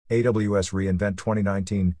AWS reInvent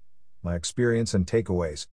 2019, my experience and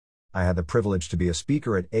takeaways. I had the privilege to be a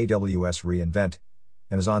speaker at AWS reInvent,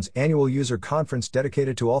 Amazon's annual user conference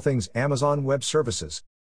dedicated to all things Amazon Web Services.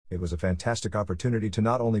 It was a fantastic opportunity to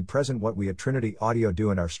not only present what we at Trinity Audio do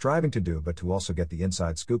and are striving to do, but to also get the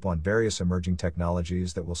inside scoop on various emerging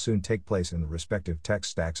technologies that will soon take place in the respective tech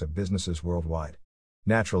stacks of businesses worldwide.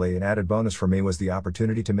 Naturally, an added bonus for me was the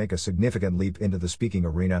opportunity to make a significant leap into the speaking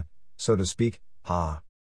arena, so to speak.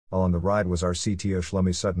 Along the ride was our CTO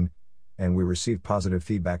Shlomi Sutton, and we received positive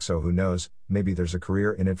feedback, so who knows, maybe there's a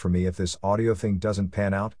career in it for me if this audio thing doesn't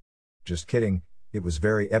pan out. Just kidding, it was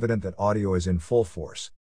very evident that audio is in full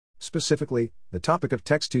force. Specifically, the topic of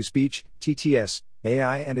text-to-speech, TTS,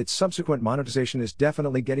 AI and its subsequent monetization is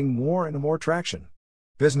definitely getting more and more traction.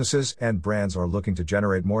 Businesses and brands are looking to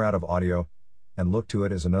generate more out of audio, and look to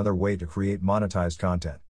it as another way to create monetized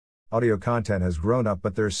content. Audio content has grown up,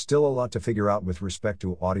 but there's still a lot to figure out with respect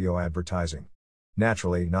to audio advertising.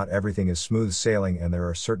 Naturally, not everything is smooth sailing and there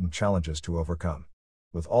are certain challenges to overcome.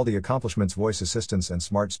 With all the accomplishments voice assistants and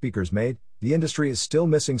smart speakers made, the industry is still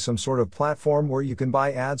missing some sort of platform where you can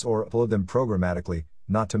buy ads or upload them programmatically,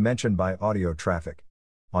 not to mention buy audio traffic.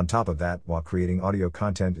 On top of that, while creating audio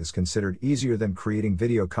content is considered easier than creating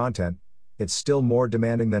video content, it's still more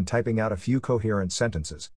demanding than typing out a few coherent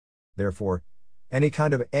sentences. Therefore, any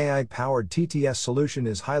kind of AI-powered TTS solution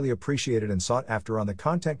is highly appreciated and sought after on the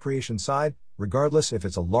content creation side, regardless if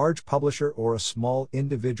it's a large publisher or a small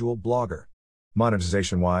individual blogger.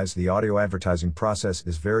 Monetization-wise, the audio advertising process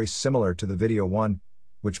is very similar to the video one,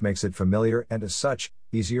 which makes it familiar and as such,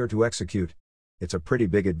 easier to execute. It's a pretty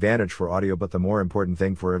big advantage for audio, but the more important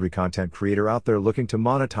thing for every content creator out there looking to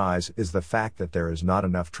monetize is the fact that there is not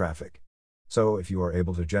enough traffic. So if you are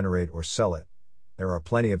able to generate or sell it, there are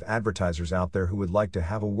plenty of advertisers out there who would like to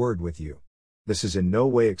have a word with you. This is in no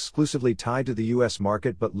way exclusively tied to the US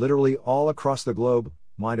market, but literally all across the globe,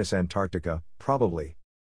 minus Antarctica, probably.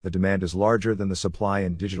 The demand is larger than the supply,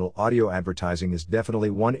 and digital audio advertising is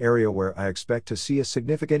definitely one area where I expect to see a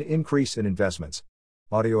significant increase in investments.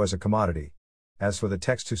 Audio as a commodity. As for the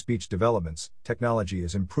text-to-speech developments, technology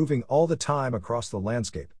is improving all the time across the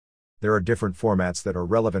landscape. There are different formats that are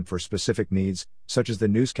relevant for specific needs, such as the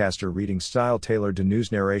newscaster reading style tailored to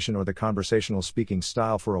news narration or the conversational speaking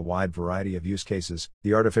style for a wide variety of use cases.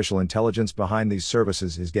 The artificial intelligence behind these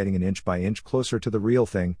services is getting an inch by inch closer to the real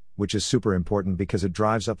thing, which is super important because it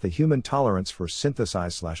drives up the human tolerance for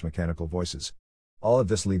synthesized/mechanical voices. All of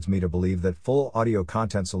this leads me to believe that full audio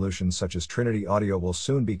content solutions such as Trinity Audio will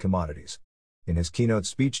soon be commodities. In his keynote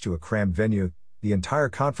speech to a crammed venue, the entire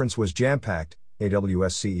conference was jam-packed.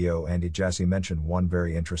 AWS CEO Andy Jassy mentioned one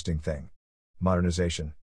very interesting thing.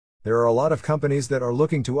 Modernization. There are a lot of companies that are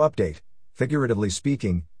looking to update, figuratively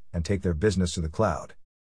speaking, and take their business to the cloud.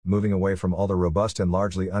 Moving away from all the robust and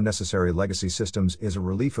largely unnecessary legacy systems is a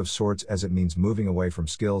relief of sorts, as it means moving away from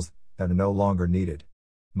skills that are no longer needed.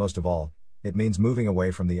 Most of all, it means moving away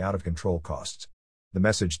from the out-of-control costs. The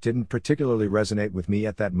message didn't particularly resonate with me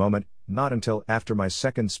at that moment, not until after my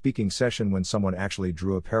second speaking session, when someone actually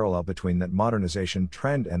drew a parallel between that modernization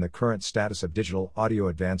trend and the current status of digital audio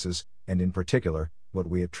advances, and in particular, what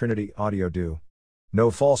we at Trinity Audio do.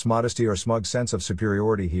 No false modesty or smug sense of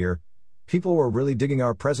superiority here. People were really digging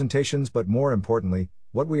our presentations, but more importantly,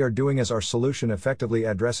 what we are doing as our solution effectively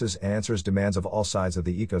addresses and answers demands of all sides of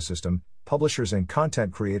the ecosystem: publishers and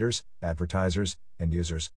content creators, advertisers, and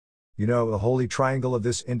users. You know, the holy triangle of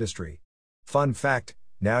this industry. Fun fact,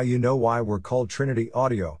 now you know why we're called Trinity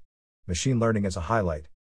Audio. Machine learning as a highlight.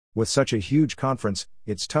 With such a huge conference,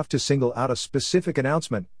 it's tough to single out a specific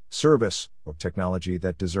announcement, service, or technology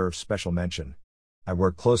that deserves special mention. I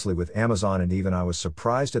work closely with Amazon, and even I was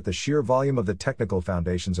surprised at the sheer volume of the technical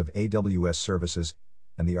foundations of AWS services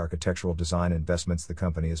and the architectural design investments the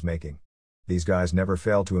company is making. These guys never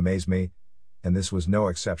fail to amaze me, and this was no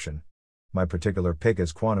exception. My particular pick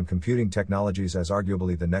is quantum computing technologies as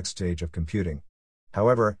arguably the next stage of computing.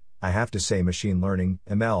 However, I have to say machine learning,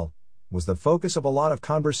 ML, was the focus of a lot of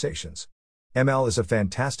conversations. ML is a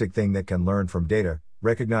fantastic thing that can learn from data,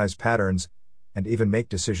 recognize patterns, and even make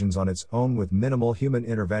decisions on its own with minimal human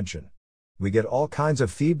intervention. We get all kinds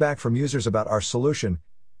of feedback from users about our solution,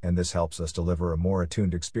 and this helps us deliver a more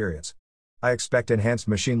attuned experience. I expect enhanced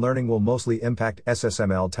machine learning will mostly impact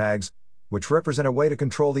SSML tags, which represent a way to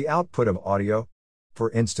control the output of audio.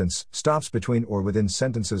 For instance, stops between or within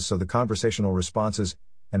sentences so the conversational responses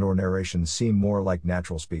and/or narration seem more like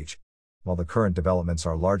natural speech. While the current developments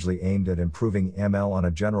are largely aimed at improving ML on a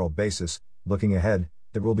general basis, looking ahead,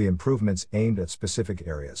 there will be improvements aimed at specific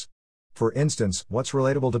areas. For instance, what's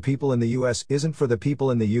relatable to people in the US isn't for the people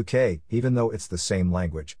in the UK, even though it's the same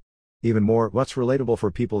language. Even more, what's relatable for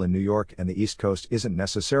people in New York and the East Coast isn't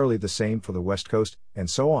necessarily the same for the West Coast, and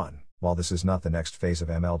so on. While this is not the next phase of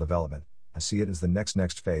ML development, I see it as the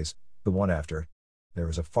next phase, the one after. There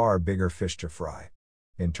is a far bigger fish to fry.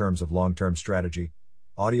 In terms of long-term strategy,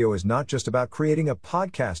 audio is not just about creating a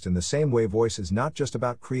podcast in the same way voice is not just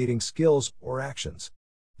about creating skills or actions.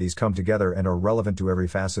 These come together and are relevant to every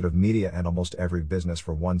facet of media and almost every business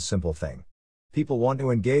for one simple thing. People want to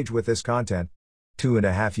engage with this content.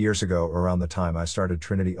 2.5 years ago, around the time I started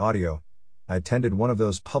Trinity Audio, I attended one of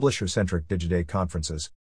those publisher-centric Digiday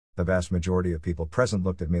conferences. The vast majority of people present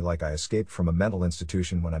looked at me like I escaped from a mental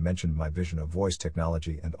institution when I mentioned my vision of voice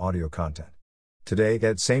technology and audio content. Today,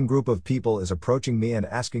 that same group of people is approaching me and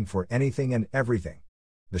asking for anything and everything.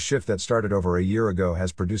 The shift that started over a year ago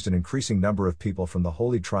has produced an increasing number of people from the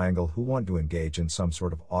Holy Triangle who want to engage in some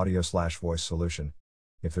sort of audio/voice solution.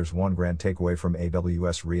 If there's one grand takeaway from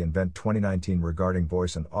AWS reInvent 2019 regarding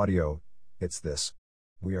voice and audio, it's this.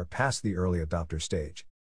 We are past the early adopter stage.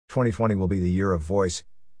 2020 will be the year of voice.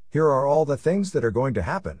 Here are all the things that are going to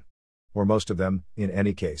happen. Or most of them, in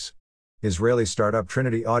any case. Israeli startup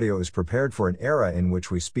Trinity Audio is prepared for an era in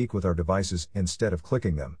which we speak with our devices instead of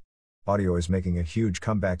clicking them. Audio is making a huge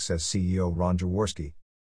comeback, says CEO Ron Jaworski.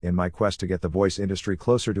 In my quest to get the voice industry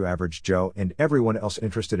closer to average Joe and everyone else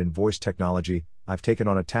interested in voice technology, I've taken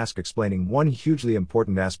on a task explaining one hugely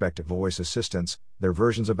important aspect of voice assistants, their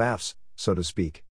versions of apps, so to speak.